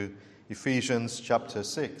Ephesians chapter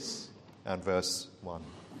 6 and verse 1.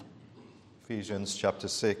 Ephesians chapter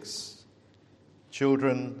 6.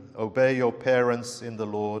 Children, obey your parents in the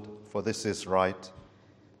Lord, for this is right.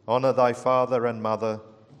 Honor thy father and mother,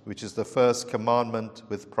 which is the first commandment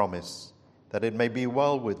with promise, that it may be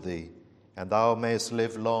well with thee, and thou mayest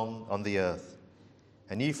live long on the earth.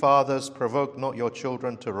 And ye fathers, provoke not your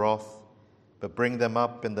children to wrath, but bring them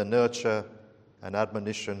up in the nurture and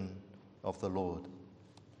admonition of the Lord.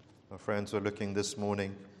 My friends, we're looking this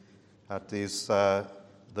morning at these the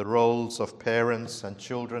roles of parents and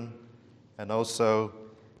children, and also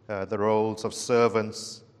the roles of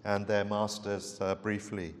servants and their masters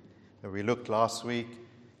briefly. And we looked last week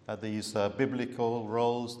at these biblical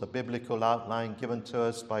roles, the biblical outline given to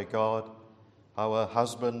us by God. How a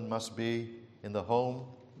husband must be in the home.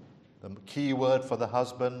 The key word for the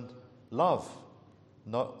husband, love.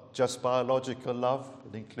 Not just biological love,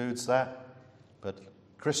 it includes that, but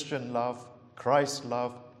Christian love, Christ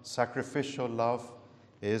love, sacrificial love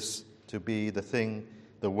is to be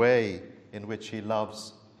the way in which he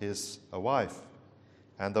loves his wife.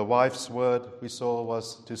 And the wife's word we saw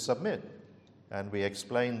was to submit, and we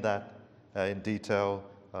explained that in detail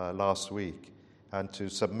last week. And to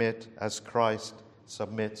submit as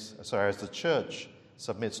as the church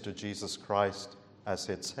submits to Jesus Christ as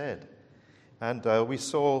its head. And we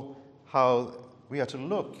saw how we are to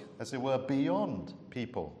look, as it were, beyond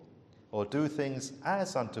people, or do things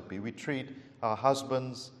as unto people. We treat our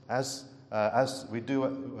husbands as we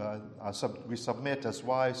do. We submit as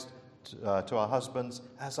wives to our husbands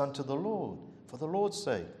as unto the Lord, for the Lord's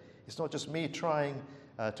sake. It's not just me trying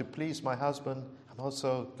to please my husband. I've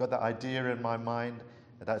also got that idea in my mind,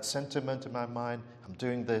 that sentiment in my mind. I'm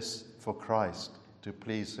doing this for Christ, to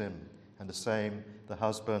please him. And the same, the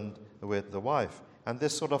husband with the wife. And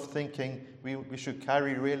this sort of thinking we should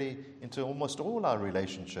carry really into almost all our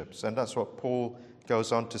relationships. And that's what Paul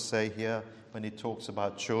goes on to say here when he talks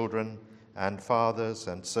about children and fathers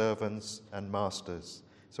and servants and masters.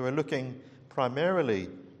 So we're looking primarily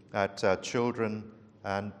at children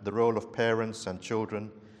and the role of parents and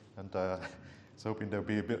children. And I was hoping there'll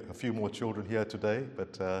be a few more children here today,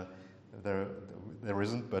 but there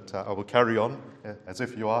isn't. But I will carry on as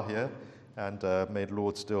if you are here. And may the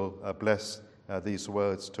Lord still bless these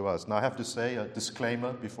words to us. Now, I have to say a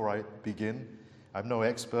disclaimer before I begin. I'm no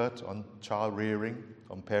expert on child rearing,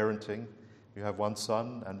 on parenting. We have one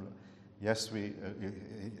son, and yes,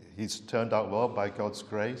 he's turned out well by God's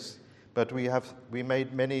grace. But we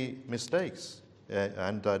made many mistakes,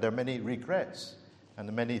 and there are many regrets,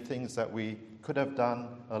 and many things that we could have done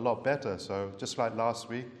a lot better. So just like last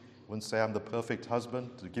week, I wouldn't say I'm the perfect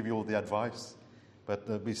husband to give you all the advice.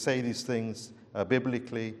 But we say these things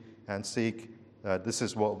biblically and seek, this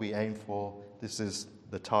is what we aim for, this is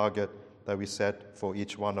the target that we set for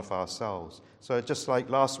each one of ourselves. So just like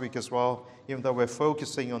last week as well, even though we're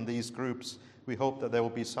focusing on these groups, we hope that there will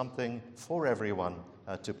be something for everyone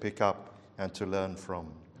to pick up and to learn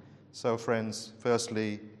from. So friends,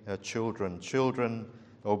 firstly, children. Children,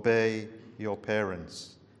 obey your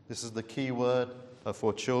parents. This is the key word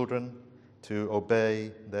for children, to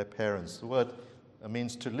obey their parents. The word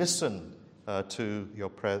means to listen to your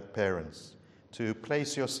parents, to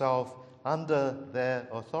place yourself under their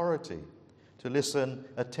authority, to listen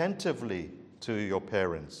attentively to your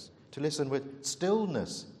parents, to listen with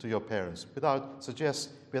stillness to your parents,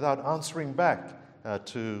 without answering back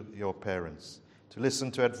to your parents, to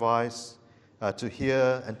listen to advice, to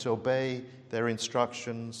hear and to obey their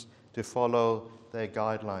instructions, to follow their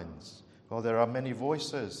guidelines. Well, there are many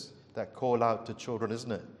voices that call out to children,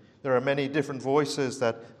 isn't it? There are many different voices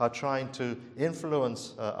that are trying to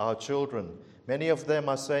influence our children. Many of them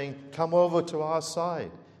are saying, come over to our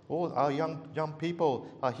side. All our young people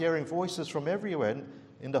are hearing voices from everywhere.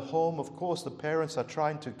 In the home, of course, the parents are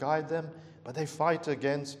trying to guide them, but they fight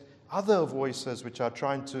against other voices which are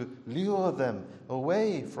trying to lure them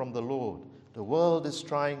away from the Lord. The world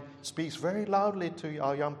speaks very loudly to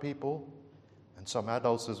our young people, and some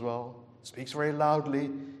adults as well. Speaks very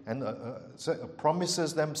loudly and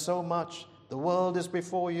promises them so much. The world is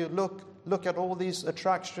before you. Look at all these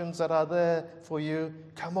attractions that are there for you.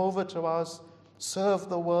 Come over to us. Serve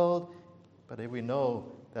the world. But we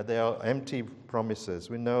know that they are empty promises.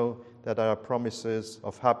 We know that there are promises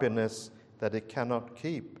of happiness that it cannot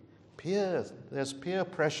keep. There's peer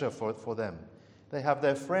pressure for them. They have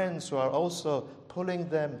their friends who are also pulling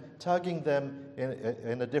them, tugging them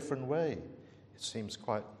in a different way. It seems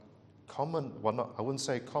quite common, I wouldn't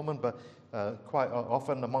say common, but quite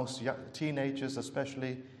often amongst teenagers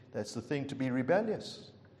especially, that's the thing to be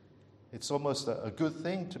rebellious. It's almost a good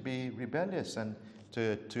thing to be rebellious and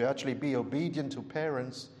To actually be obedient to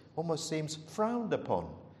parents almost seems frowned upon.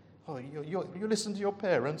 Oh, you listen to your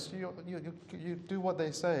parents, you do what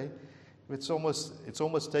they say. It's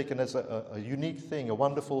almost taken as a unique thing, a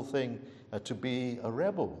wonderful thing to be a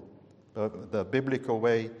rebel. The biblical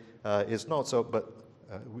way is not so, but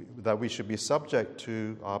that we should be subject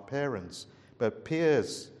to our parents. But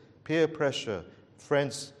peer pressure,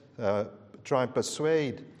 friends try and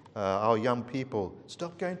persuade our young people,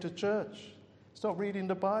 stop going to church, stop reading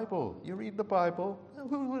the Bible. You read the Bible?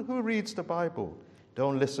 Who reads the Bible?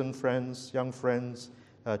 Don't listen, friends, young friends,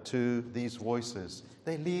 to these voices.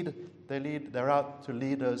 They're out to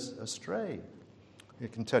lead us astray. I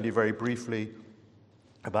can tell you very briefly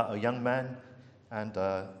about a young man,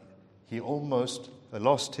 and he almost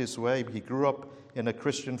lost his way. He grew up in a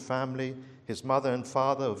Christian family. His mother and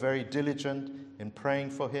father were very diligent in praying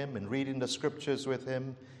for him and reading the scriptures with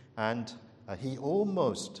him. And he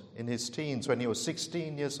almost, in his teens, when he was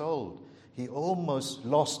 16 years old, he almost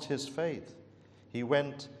lost his faith. He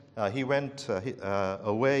went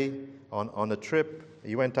away on a trip.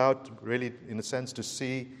 He went out, really, in a sense, to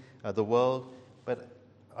see the world. But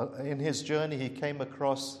in his journey, he came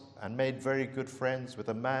across and made very good friends with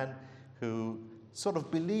a man who sort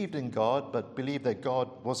of believed in God, but believed that God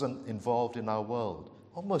wasn't involved in our world.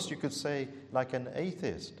 Almost, you could say, like an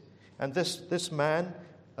atheist. And this man,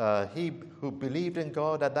 he who believed in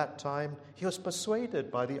God at that time, he was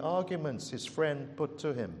persuaded by the arguments his friend put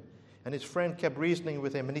to him. And his friend kept reasoning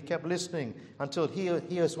with him, and he kept listening until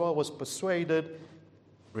he as well was persuaded,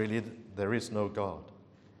 really, there is no God.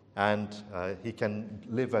 And he can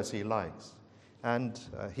live as he likes. And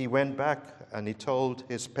he went back and he told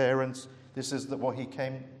his parents, this is what he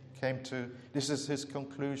came to, this is his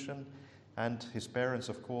conclusion. And his parents,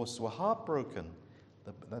 of course, were heartbroken.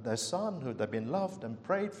 Their son, who they'd been loved and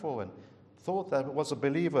prayed for and thought that was a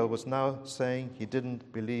believer, was now saying he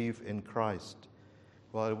didn't believe in Christ.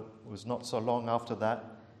 Well, it was not so long after that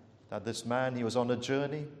this man, he was on a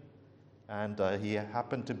journey, and he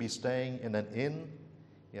happened to be staying in an inn,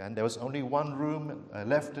 and there was only one room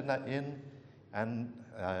left in that inn, and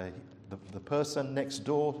the person next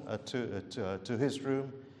door to his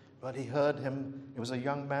room, well, he heard him. It was a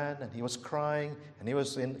young man, and he was crying, and he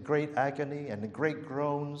was in great agony and in great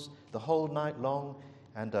groans the whole night long,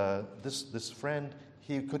 and this friend,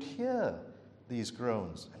 he could hear these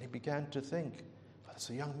groans, and he began to think, it's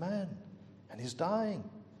a young man, and he's dying.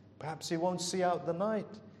 Perhaps he won't see out the night,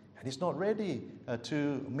 and he's not ready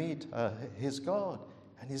to meet his God,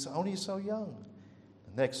 and he's only so young.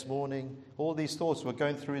 The next morning, all these thoughts were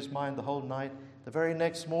going through his mind the whole night. The very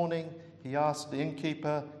next morning, he asked the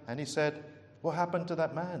innkeeper, and he said, what happened to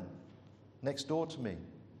that man next door to me?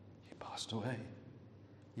 He passed away.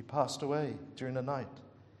 He passed away during the night.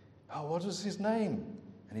 Oh, what was his name?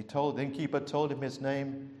 And the innkeeper told him his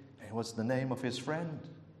name. It was the name of his friend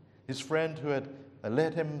who had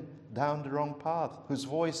led him down the wrong path, whose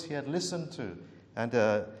voice he had listened to. And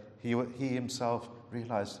he himself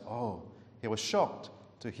realized, he was shocked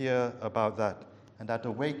to hear about that. And that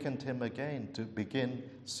awakened him again to begin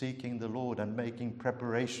seeking the Lord and making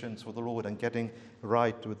preparations for the Lord and getting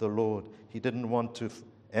right with the Lord. He didn't want to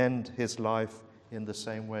end his life in the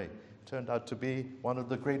same way. Turned out to be one of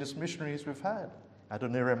the greatest missionaries we've had.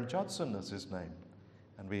 Adoniram Judson is his name.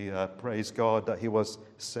 And we praise God that he was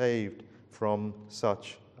saved from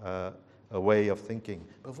such a way of thinking.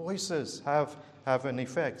 But voices have an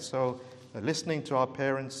effect. So listening to our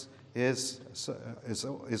parents is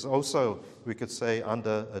also, we could say,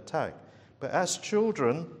 under attack. But as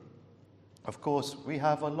children, of course, we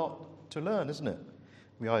have a lot to learn, isn't it?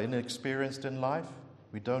 We are inexperienced in life.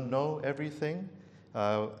 We don't know everything.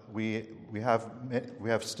 We're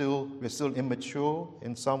still immature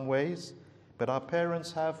in some ways. But our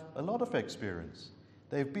parents have a lot of experience.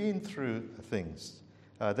 They've been through things.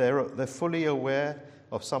 They're fully aware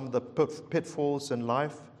of some of the pitfalls in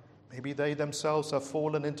life. Maybe they themselves have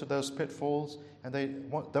fallen into those pitfalls, and they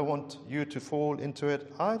don't want you to fall into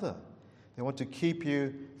it either. They want to keep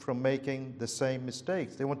you from making the same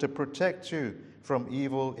mistakes. They want to protect you from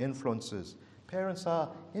evil influences. Parents are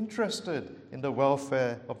interested in the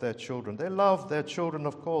welfare of their children. They love their children,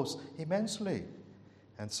 of course, immensely.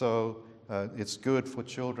 And so it's good for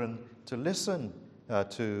children to listen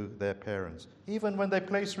to their parents, even when they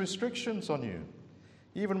place restrictions on you,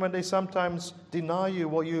 even when they sometimes deny you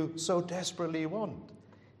what you so desperately want.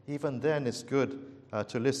 Even then, it's good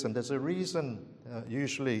to listen. There's a reason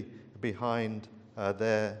usually behind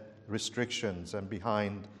their restrictions and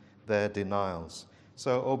behind their denials.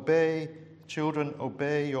 So children,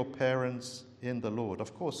 obey your parents in the Lord.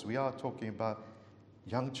 Of course, we are talking about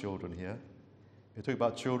young children here. We talk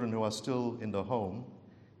about children who are still in the home,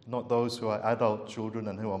 not those who are adult children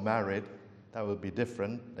and who are married. That would be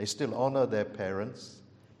different. They still honor their parents,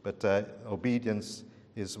 but obedience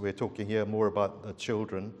is, we're talking here more about the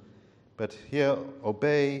children. But here,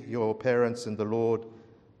 obey your parents in the Lord,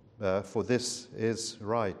 for this is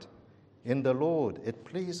right. In the Lord, it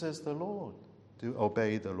pleases the Lord to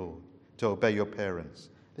obey the Lord, to obey your parents.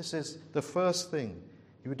 This is the first thing.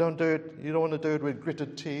 You don't want to do it with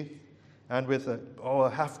gritted teeth and with I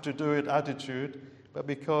have to do it attitude, but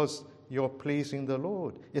because you're pleasing the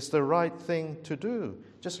Lord. It's the right thing to do,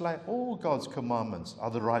 just like all God's commandments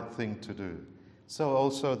are the right thing to do. So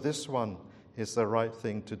also this one is the right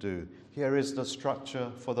thing to do. Here is the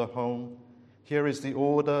structure for the home. Here is the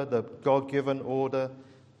order, the God-given order.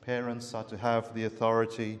 Parents are to have the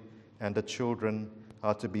authority, and the children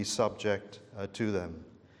are to be subject to them.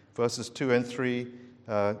 Verses 2 and 3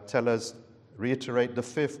 reiterate the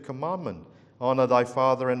fifth commandment. Honor thy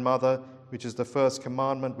father and mother, which is the first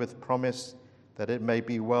commandment, with promise that it may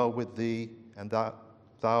be well with thee, and that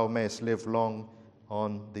thou mayest live long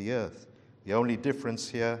on the earth. The only difference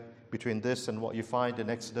here between this and what you find in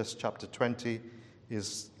Exodus chapter 20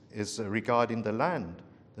 is regarding the land.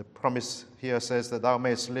 The promise here says that thou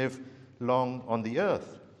mayest live long on the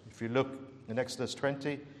earth. If you look in Exodus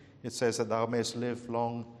 20, it says that thou mayest live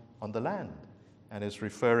long on the land, and is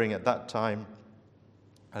referring at that time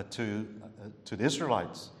to the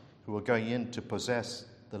Israelites who were going in to possess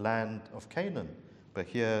the land of Canaan. But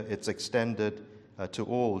here it's extended to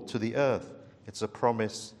all, to the earth. It's a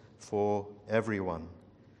promise for everyone.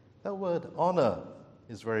 That word honor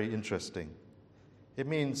is very interesting. It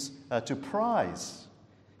means to prize.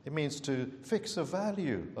 It means to fix a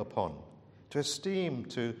value upon, to esteem,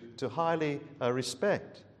 to highly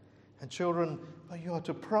respect. And children, you are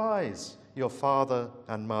to prize your father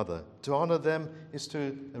and mother. To honor them is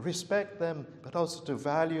to respect them, but also to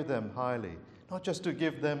value them highly. Not just to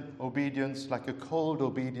give them obedience, like a cold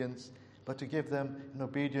obedience, but to give them an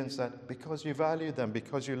obedience that because you value them,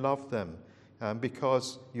 because you love them,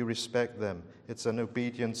 because you respect them. It's an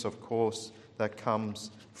obedience, of course, that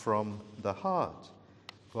comes from the heart.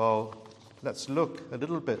 Well, let's look a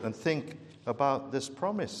little bit and think about this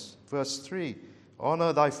promise. Verse 3,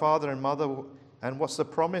 honor thy father and mother, and what's the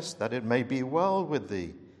promise? That it may be well with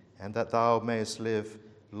thee, and that thou mayest live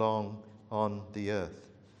long on the earth.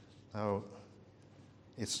 Now,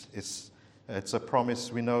 it's a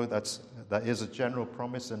promise. We know that is a general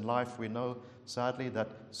promise in life. We know, sadly, that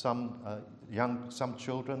some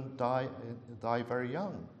children die very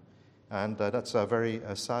young, and that's a very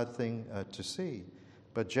sad thing to see.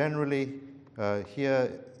 But generally,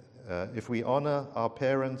 here, if we honor our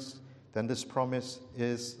parents, then this promise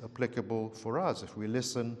is applicable for us if we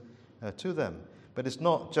listen to them. But it's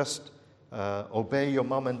not just obey your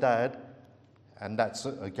mum and dad, and that's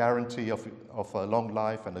a guarantee of a long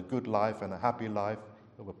life and a good life and a happy life,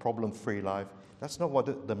 of a problem-free life. That's not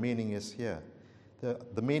what the meaning is here.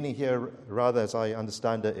 The meaning here, rather, as I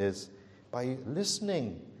understand it, is by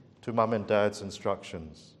listening to mum and dad's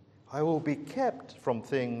instructions, I will be kept from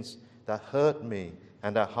things that hurt me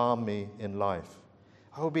and that harm me in life.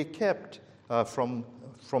 I will be kept from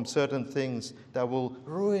certain things that will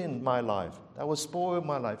ruin my life, that will spoil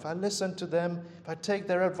my life. If I listen to them, if I take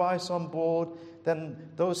their advice on board, then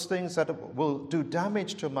those things that will do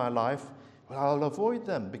damage to my life, well, I'll avoid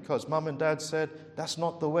them because mum and dad said that's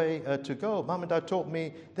not the way to go. Mum and dad taught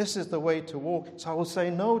me this is the way to walk, so I will say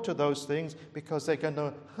no to those things because they're going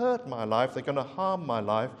to hurt my life, they're going to harm my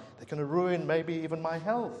life, they're going to ruin maybe even my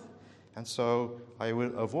health. And so I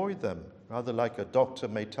will avoid them. Rather, like a doctor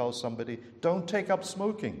may tell somebody, don't take up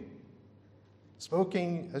smoking.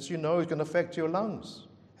 Smoking, as you know, is going to affect your lungs.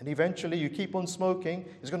 And eventually you keep on smoking,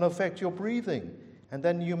 it's going to affect your breathing. And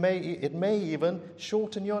then it may even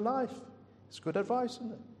shorten your life. It's good advice,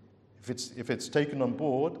 isn't it? If it's taken on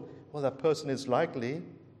board, well, that person is likely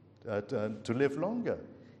to live longer.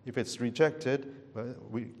 If it's rejected, well,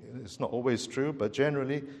 it's not always true, but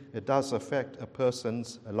generally it does affect a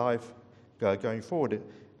person's life going forward.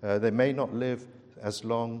 They may not live as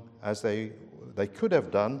long as they could have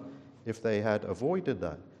done if they had avoided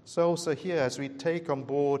that. So also here, as we take on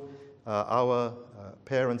board our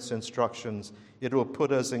parents' instructions, it will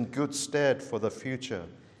put us in good stead for the future,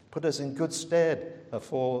 put us in good stead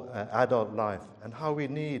for adult life, and how we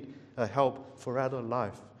need help for adult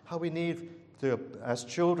life, how we need to, as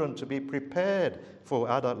children, to be prepared for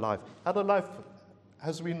adult life. Adult life,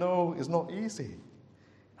 as we know, is not easy.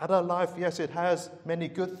 Adult life, yes, it has many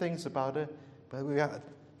good things about it, but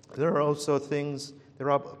there are also things, there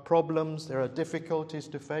are problems, there are difficulties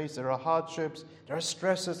to face, there are hardships, there are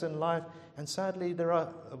stresses in life, and sadly there are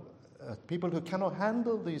people who cannot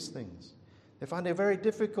handle these things. They find it very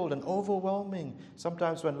difficult and overwhelming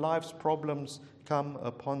sometimes when life's problems come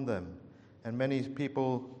upon them. And many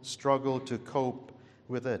people struggle to cope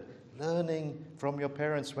with it. Learning from your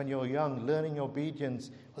parents when you're young, learning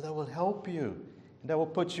obedience, well, that will help you. And that will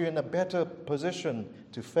put you in a better position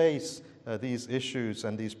to face these issues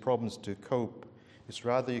and these problems, to cope. It's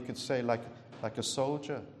rather, you could say, like a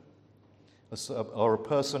soldier or a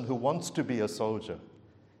person who wants to be a soldier.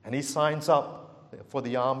 And he signs up for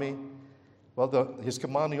the army. Well, his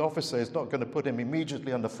commanding officer is not going to put him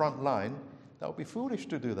immediately on the front line. That would be foolish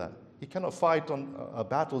to do that. He cannot fight on a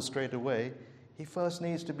battle straight away. He first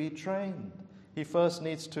needs to be trained. He first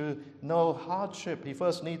needs to know hardship. He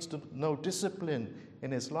first needs to know discipline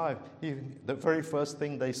in his life. The very first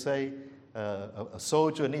thing they say a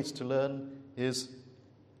soldier needs to learn is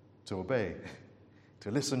to obey,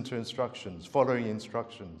 to listen to instructions, following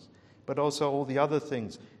instructions. But also all the other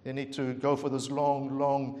things. They need to go for those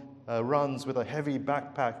long runs with a heavy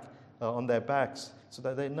backpack on their backs so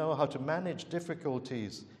that they know how to manage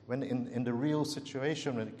difficulties when in the real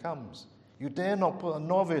situation when it comes. You dare not put a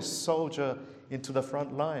novice soldier into the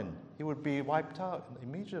front line. He would be wiped out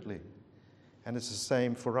immediately. And it's the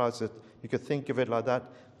same for us. That you could think of it like that,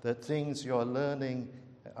 the things you're learning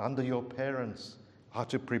under your parents are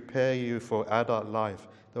to prepare you for adult life.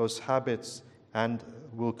 Those habits and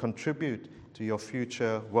will contribute to your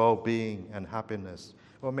future well-being and happiness.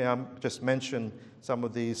 Well, may I just mention some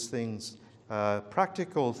of these things,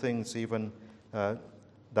 practical things even,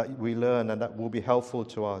 that we learn and that will be helpful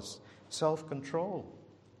to us. Self-control.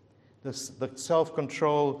 The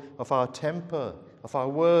self-control of our temper, of our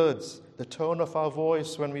words, the tone of our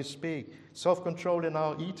voice when we speak, self-control in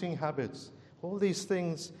our eating habits. All these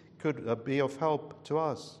things could be of help to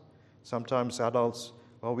us. Sometimes adults,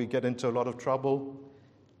 we get into a lot of trouble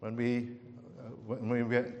when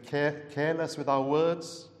we're careless with our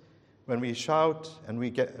words, when we shout and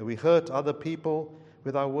we hurt other people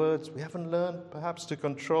with our words. We haven't learned perhaps to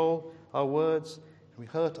control our words. We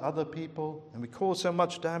hurt other people and we cause so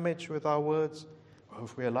much damage with our words. Well,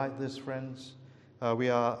 if we are like this, friends, we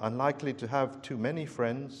are unlikely to have too many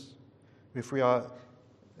friends. If we are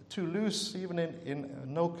too loose, even in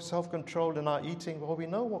no self-control in our eating, well, we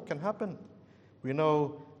know what can happen. We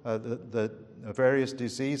know the various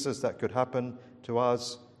diseases that could happen to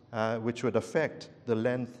us, which would affect the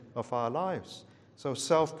length of our lives. So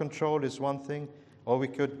self-control is one thing. Or we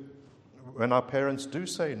could, when our parents do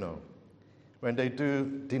say no, when they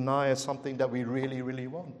do deny us something that we really, really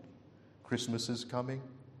want. Christmas is coming.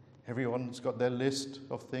 Everyone's got their list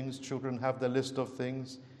of things. Children have their list of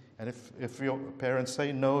things. And if your parents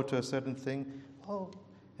say no to a certain thing,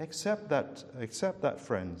 accept that,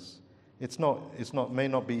 friends. May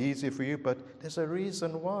not be easy for you, but there's a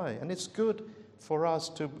reason why. And it's good for us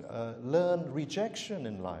to learn rejection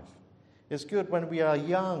in life. It's good when we are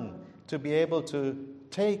young to be able to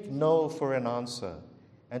take no for an answer.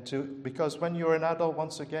 Because when you're an adult,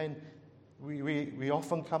 once again, we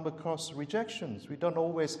often come across rejections. We don't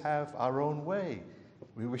always have our own way.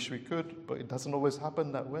 We wish we could, but it doesn't always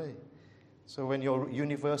happen that way. So when your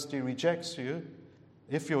university rejects you,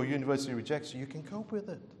 if your university rejects you, you can cope with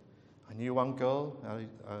it. I knew one girl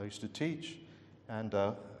I used to teach, and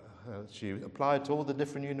she applied to all the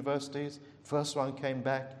different universities. First one came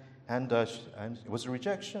back, and it was a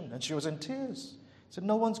rejection, and she was in tears. She said,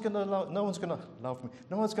 no one's going to love me. No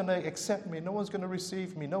one's going to accept me. No one's going to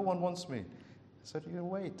receive me. No one wants me. I said,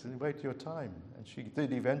 wait your time. And she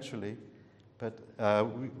did eventually. But,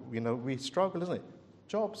 we struggle, isn't it?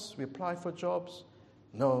 Jobs, we apply for jobs.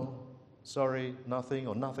 No, sorry, nothing,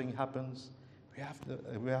 or nothing happens.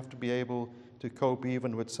 We have to be able to cope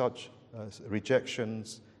even with such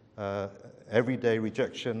rejections, everyday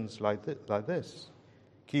rejections like this.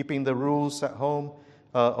 Keeping the rules at home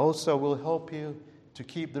also will help you to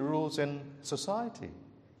keep the rules in society.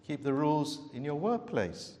 Keep the rules in your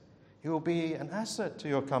workplace. You will be an asset to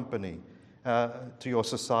your company, to your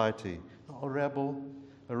society. Not a rebel.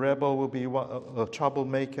 A rebel will be a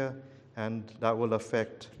troublemaker, and that will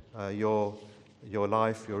affect your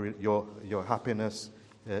life, your happiness,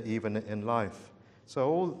 even in life.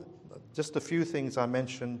 So just a few things I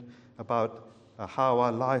mentioned about how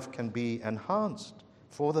our life can be enhanced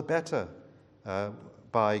for the better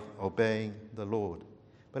by obeying the Lord.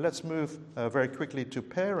 But let's move very quickly to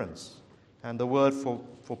parents. And the word for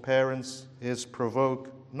parents is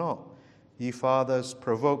provoke not. Ye fathers,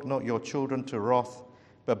 provoke not your children to wrath,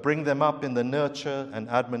 but bring them up in the nurture and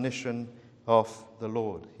admonition of the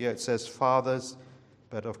Lord. Here it says fathers,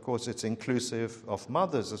 but of course it's inclusive of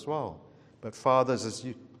mothers as well. But fathers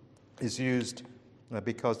is used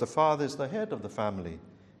because the father is the head of the family.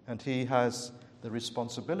 and he has the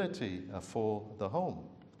responsibility for the home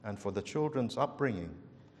and for the children's upbringing.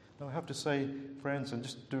 Now, I have to say, friends, and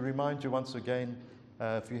just to remind you once again,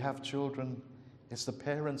 if you have children, it's the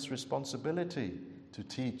parents' responsibility to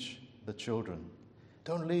teach the children.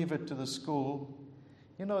 Don't leave it to the school.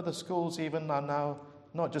 You know, the schools even are now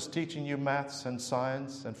not just teaching you maths and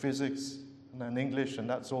science and physics and English, and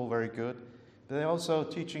that's all very good. But they're also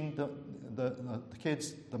teaching the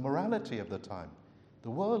kids the morality of the time, the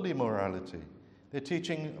worldly morality. They're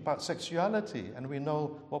teaching about sexuality, and we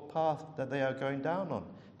know what path that they are going down on.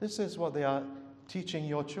 This is what they are teaching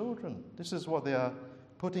your children. This is what they are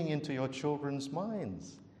putting into your children's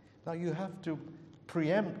minds. Now you have to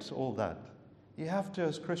preempt all that. You have to,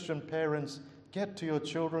 as Christian parents, get to your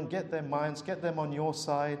children, get their minds, get them on your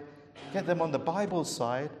side, get them on the Bible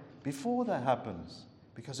side before that happens.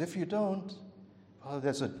 Because if you don't, well,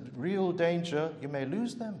 there's a real danger you may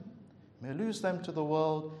lose them. You may lose them to the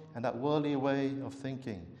world and that worldly way of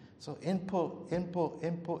thinking. So input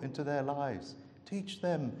into their lives. Teach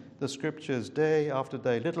them the scriptures day after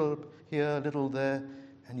day, little here, little there,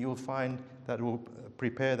 and you'll find that it will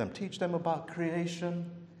prepare them. Teach them about creation.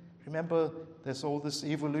 Remember, there's all this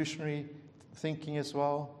evolutionary thinking as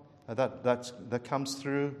well that comes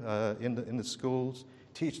through in the schools.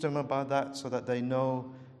 Teach them about that so that they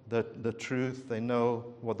know the truth. They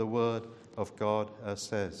know what the Word of God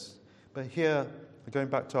says. But here, going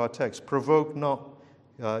back to our text, provoke not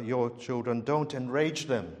your children. Don't enrage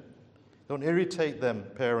them. Don't irritate them,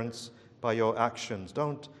 parents, by your actions.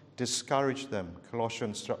 Don't discourage them.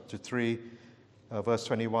 Colossians chapter 3, verse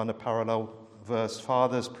 21, a parallel verse.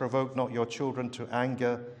 Fathers, provoke not your children to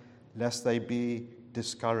anger, lest they be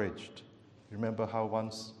discouraged. Remember how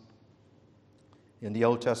once in the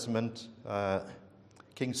Old Testament,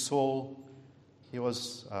 King Saul, he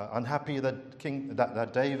was unhappy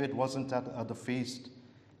that David wasn't at the feast,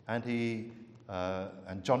 and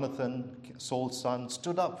Jonathan, Saul's son,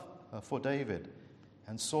 stood up for David.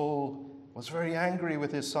 And Saul was very angry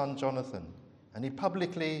with his son Jonathan, and he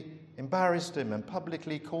publicly embarrassed him and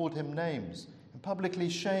publicly called him names and publicly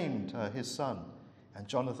shamed his son. And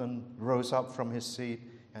Jonathan rose up from his seat,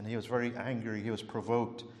 and he was very angry. He was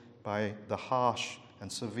provoked by the harsh and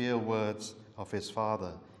severe words of his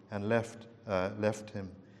father, and left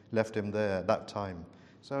him there at that time.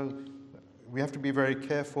 So we have to be very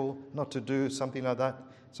careful not to do something like that.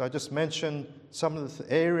 So I just mentioned some of the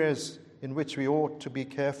areas in which we ought to be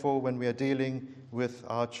careful when we are dealing with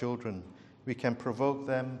our children. We can provoke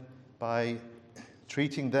them by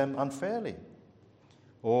treating them unfairly,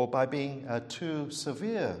 or by being too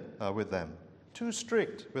severe with them, too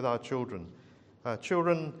strict with our children.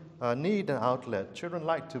 Children need an outlet. Children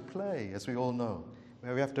like to play, as we all know.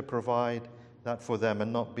 We have to provide that for them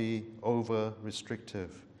and not be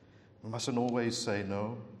over-restrictive. We mustn't always say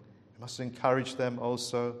no. We must encourage them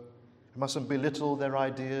also. We mustn't belittle their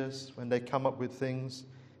ideas when they come up with things.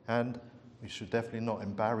 And we should definitely not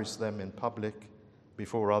embarrass them in public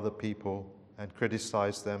before other people and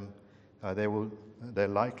criticize them. They're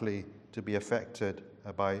likely to be affected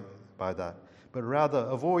by that. But rather,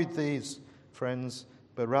 avoid these, friends,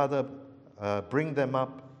 but rather bring them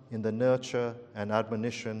up in the nurture and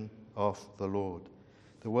admonition of the Lord.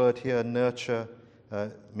 The word here, nurture,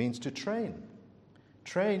 means to train.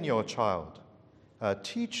 Train your child.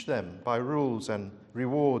 Teach them by rules and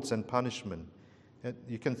rewards and punishment.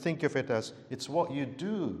 You can think of it as it's what you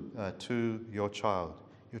do to your child.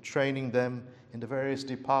 You're training them in the various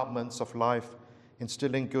departments of life,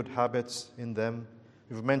 instilling good habits in them.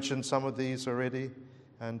 We've mentioned some of these already.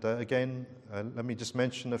 And again, let me just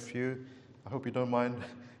mention a few. I hope you don't mind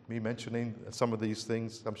me mentioning some of these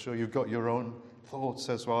things. I'm sure you've got your own thoughts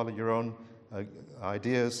as well, your own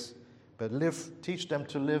ideas. But teach them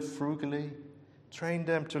to live frugally. Train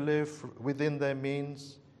them to live within their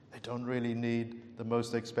means. They don't really need the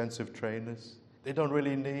most expensive trainers. They don't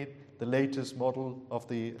really need the latest model of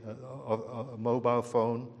the mobile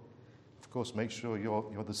phone. Of course, make sure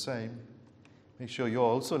you're the same. Make sure you're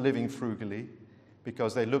also living frugally,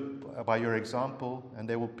 because they look by your example and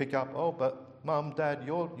they will pick up, oh, but Mom, Dad,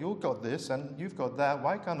 you got this and you've got that.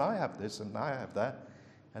 Why can't I have this and I have that?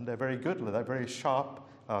 And they're very good. They're very sharp,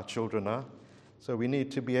 our children are. So we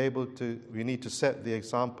need to set the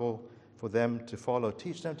example for them to follow.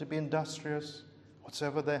 Teach them to be industrious.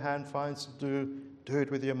 Whatever their hand finds to do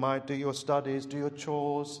it with your mind. Do your studies, do your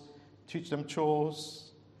chores. Teach them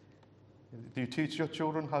chores. Do you teach your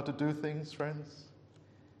children how to do things, friends?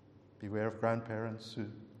 Beware of grandparents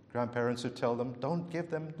who tell them, don't give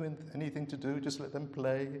them anything to do, just let them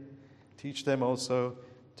play. Teach them also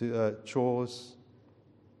to chores.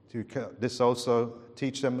 This also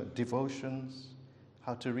teach them devotions,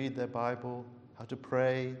 how to read their Bible, how to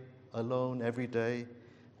pray alone every day.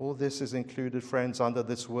 All this is included, friends, under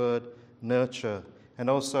this word nurture. And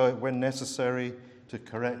also, when necessary, to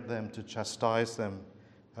correct them, to chastise them.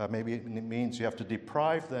 Maybe it means you have to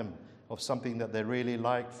deprive them of something that they really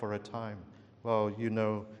like for a time. Well, you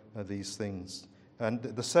know these things. And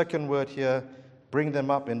the second word here, bring them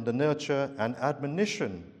up in the nurture and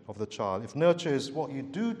admonition of the child. If nurture is what you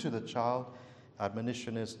do to the child,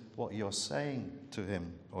 admonition is what you're saying to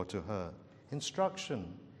him or to her.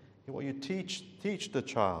 Instruction, what you teach the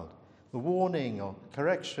child. The warning or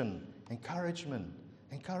correction, encouragement.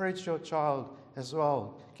 Encourage your child as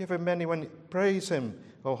well. Give him praise him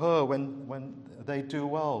or her when they do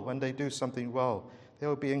well, when they do something well. They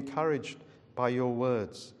will be encouraged by your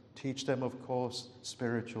words. Teach them, of course,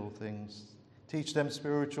 spiritual things. Teach them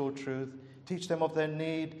spiritual truth. Teach them of their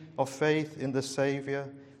need of faith in the Savior,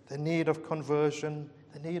 the need of conversion,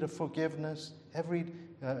 the need of forgiveness.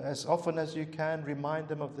 As often as you can, remind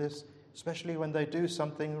them of this, especially when they do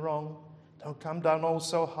something wrong. Don't come down all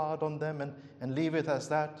so hard on them and leave it as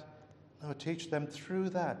that. No, teach them through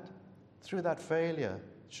that failure.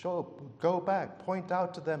 Go back, point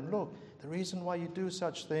out to them, look, the reason why you do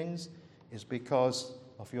such things is because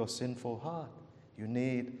of your sinful heart. You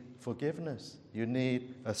need forgiveness. You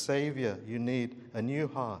need a Savior. You need a new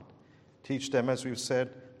heart. Teach them, as we've said,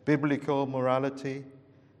 biblical morality,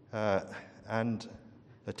 and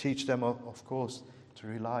teach them, of course, to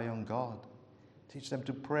rely on God. Teach them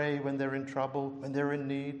to pray when they're in trouble, when they're in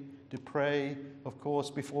need, to pray, of course,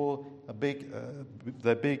 before the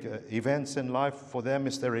big events in life. For them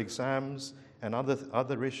is their exams and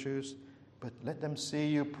other issues. But let them see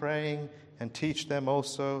you praying, and teach them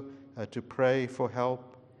also to pray for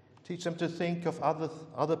help. Teach them to think of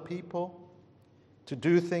other people, to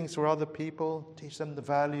do things for other people. Teach them the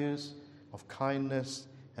values of kindness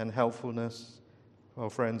and helpfulness. Well,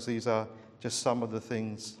 friends, these are just some of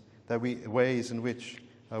the ways in which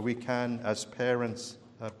we can, as parents,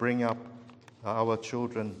 bring up our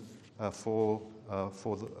children for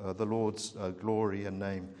the Lord's glory and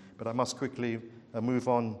name. But I must quickly move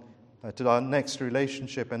on to our next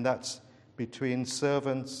relationship, and that's between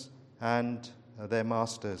servants and their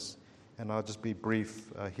masters. And I'll just be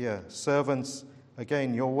brief here. Servants,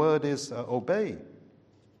 again, your word is obey.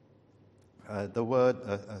 The word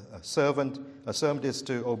a servant is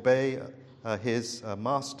to obey his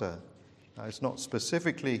master. Now, it's not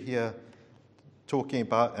specifically here talking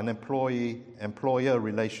about an employee-employer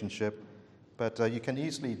relationship, but you can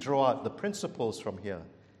easily draw out the principles from here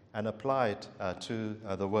and apply it to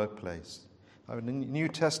the workplace. In the New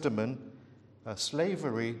Testament,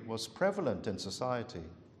 slavery was prevalent in society.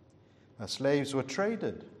 Slaves were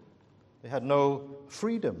traded. They had no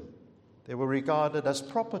freedom. They were regarded as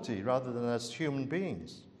property rather than as human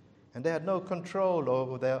beings. And they had no control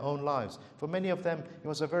over their own lives. For many of them, it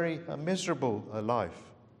was a very miserable life.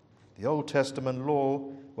 The Old Testament law,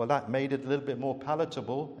 well, that made it a little bit more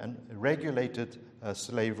palatable and regulated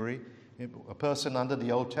slavery. A person under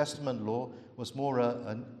the Old Testament law was more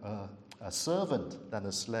a servant than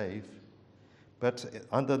a slave. But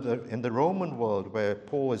in the Roman world, where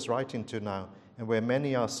Paul is writing to now, and where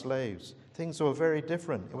many are slaves, things were very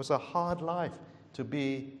different. It was a hard life to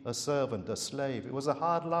be a servant, a slave. It was a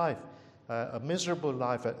hard life, a miserable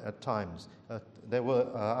life at times. They were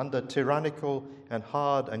under tyrannical and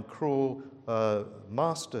hard and cruel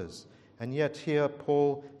masters. And yet here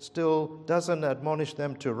Paul still doesn't admonish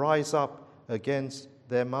them to rise up against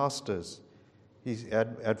their masters. He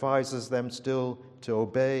advises them still to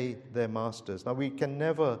obey their masters. Now, we can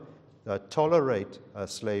never tolerate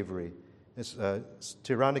slavery.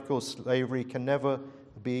 Tyrannical slavery can never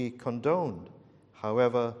be condoned.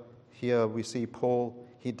 However, here we see Paul,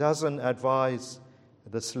 he doesn't advise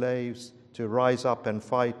the slaves to rise up and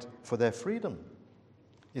fight for their freedom.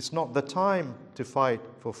 It's not the time to fight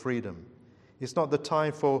for freedom. It's not the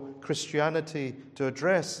time for Christianity to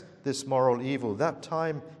address this moral evil. That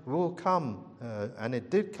time will come, and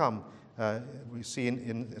it did come. We see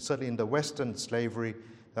certainly in the Western slavery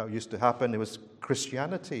that used to happen, it was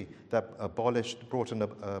Christianity that brought an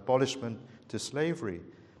abolishment to slavery.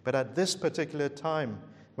 But at this particular time,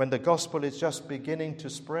 when the gospel is just beginning to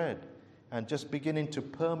spread and just beginning to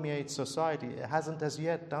permeate society, it hasn't as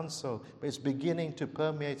yet done so, but it's beginning to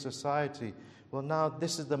permeate society. Well, now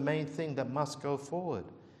this is the main thing that must go forward,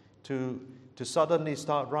 to suddenly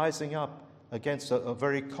start rising up against a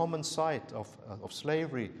very common sight of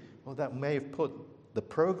slavery. Well, that may have put the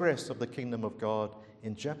progress of the kingdom of God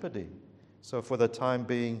in jeopardy. So for the time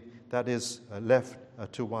being, that is left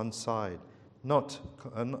to one side. Not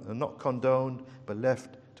condoned, but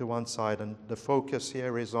left to one side. And the focus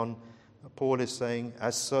here is on Paul is saying,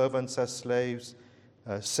 as servants, as slaves,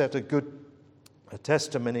 set a good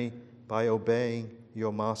testimony by obeying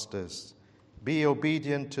your masters. Be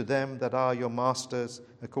obedient to them that are your masters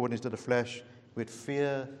according to the flesh, with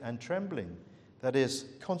fear and trembling, that is,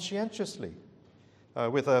 conscientiously,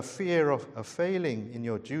 with a fear of failing in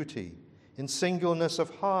your duty, in singleness of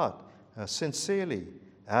heart, sincerely,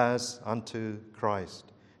 as unto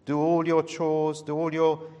Christ. Do all your chores, do all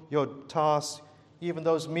your tasks, even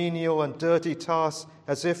those menial and dirty tasks,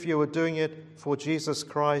 as if you were doing it for Jesus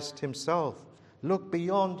Christ himself. Look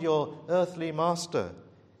beyond your earthly master.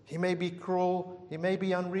 He may be cruel, he may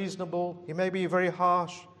be unreasonable, he may be very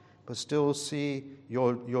harsh, but still see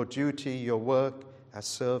your duty, your work as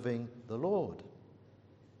serving the Lord.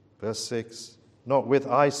 Verse 6, not with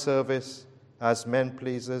eye service as men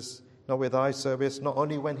pleasers, not with eye service, not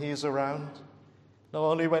only when he is around, not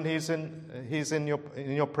only when he's in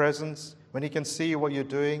your presence, when he can see what you're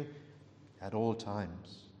doing, at all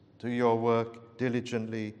times. Do your work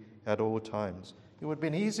diligently at all times. It would have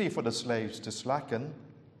been easy for the slaves to slacken.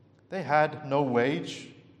 They had no wage.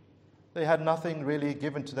 They had nothing really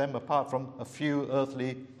given to them apart from a few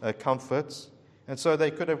earthly comforts. And so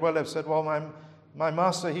they could have well have said, well, my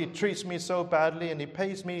master, he treats me so badly and he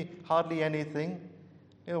pays me hardly anything.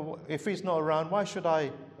 You know, if he's not around, why should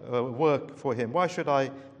I work for him? Why should I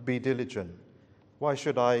be diligent? Why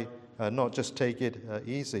should I not just take it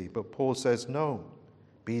easy? But Paul says, no,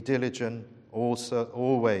 be diligent also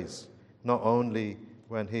always, not only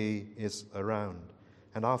when he is around.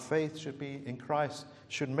 And our faith should be in Christ,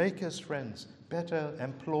 should make us, friends, better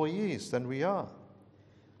employees than we are.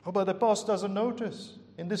 Oh, but the boss doesn't notice.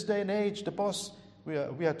 In this day and age, the boss, we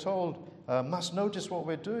are told, must notice what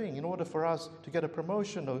we're doing in order for us to get a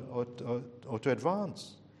promotion or to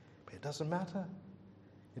advance. But it doesn't matter.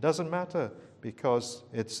 It doesn't matter because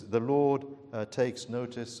it's the Lord takes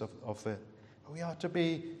notice of it. We are to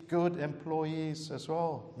be good employees as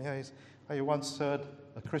well. I once heard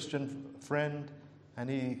a Christian friend, and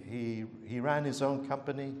he ran his own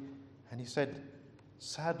company, and he said,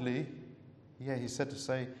 sadly, he had to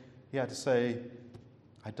say,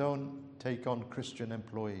 I don't take on Christian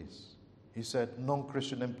employees. He said,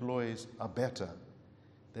 non-Christian employees are better.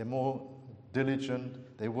 They're more diligent,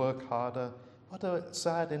 they work harder. What a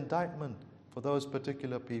sad indictment for those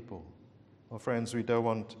particular people. Well, friends, we don't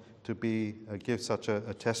want to give such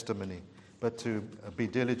a testimony, but to be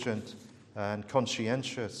diligent and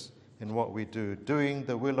conscientious in what we do, doing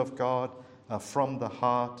the will of God from the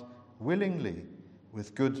heart, willingly,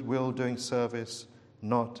 with good will, doing service,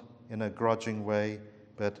 not in a grudging way,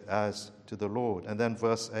 but as to the Lord. And then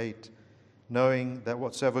verse 8, knowing that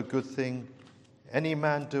whatsoever good thing any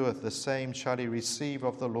man doeth, the same shall he receive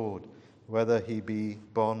of the Lord, whether he be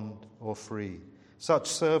bond or free. Such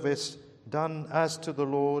service done as to the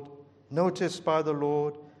Lord, noticed by the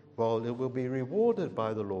Lord, well, it will be rewarded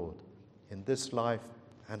by the Lord in this life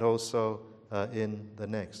and also in the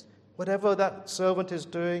next. Whatever that servant is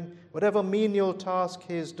doing, whatever menial task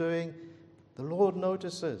he is doing, the Lord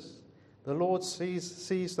notices. The Lord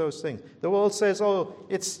sees those things. The world says, oh,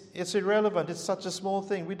 it's irrelevant. It's such a small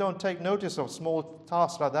thing. We don't take notice of small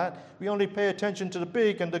tasks like that. We only pay attention to the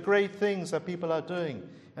big and the great things that people are doing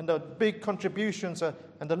and the big contributions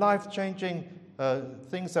and the life-changing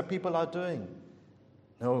things that people are doing.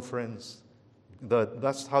 No, friends.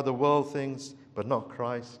 That's how the world thinks, but not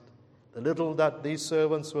Christ. The little that these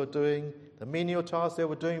servants were doing, the menial tasks they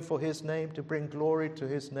were doing for his name, to bring glory to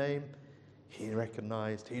his name, he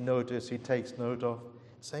recognized, he noticed, he takes note of.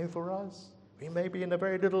 Same for us. We may be in a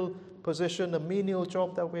very little position, a menial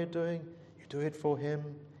job that we're doing. You do it for him.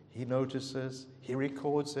 He notices. He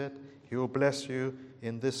records it. He will bless you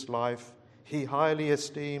in this life. He highly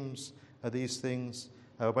esteems these things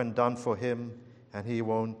when done for him, and he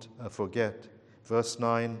won't forget. Verse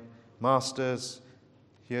 9, Masters,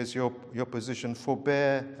 here's your position.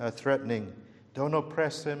 Forbear threatening. Don't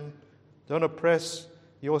oppress him. Don't oppress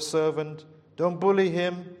your servant. Don't bully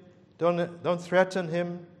him. Don't threaten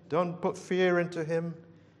him. Don't put fear into him.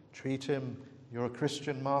 Treat him. You're a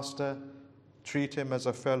Christian master. Treat him as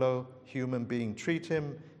a fellow human being. Treat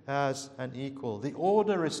him as an equal. The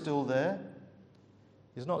order is still there.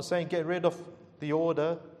 He's not saying get rid of the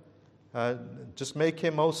order. Just make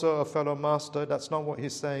him also a fellow master. That's not what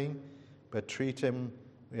he's saying. But treat him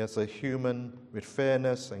as a human with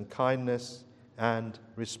fairness and kindness and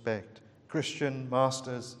respect. Christian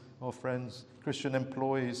masters or friends, Christian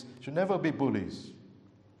employees should never be bullies.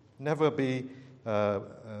 Never be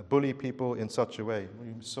bully people in such a way.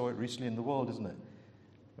 We saw it recently in the world, isn't it?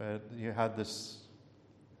 Where you had this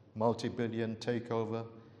multi-billion takeover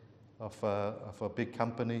of a big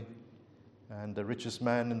company, And the richest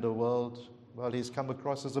man in the world, well, he's come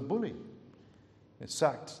across as a bully. He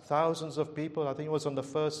sacked thousands of people, I think it was on the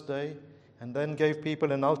first day, and then gave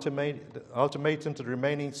people an ultimatum to the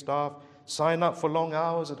remaining staff: sign up for long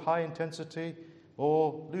hours at high intensity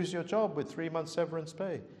or lose your job with 3 months severance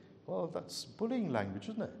pay. Well, that's bullying language,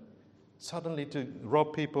 isn't it? Suddenly to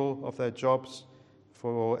rob people of their jobs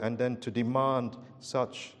and then to demand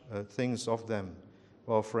such things of them.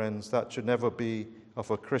 Well, friends, that should never be of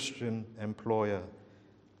a Christian employer.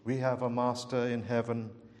 We have a master in heaven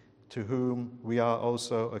to whom we are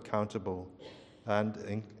also accountable.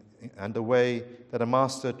 And the way that a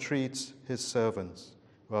master treats his servants,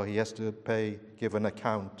 well, he has to give an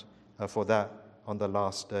account for that on the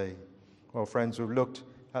last day. Well, friends, we've looked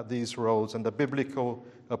at these roles and the biblical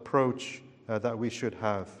approach that we should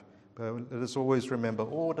have. But let us always remember,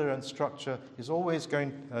 order and structure is always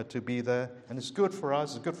going to be there, and it's good for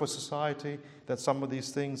us, it's good for society that some of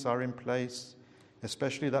these things are in place,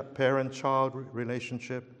 especially that parent-child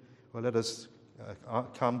relationship. Well, let us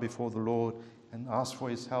come before the Lord and ask for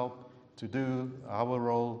his help to do our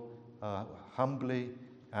role humbly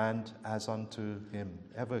and as unto him,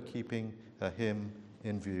 ever keeping him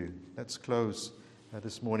in view. Let's close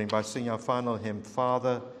this morning by singing our final hymn,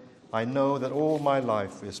 Father, I know that all my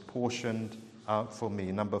life is portioned out for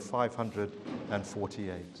me, number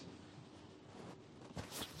 548.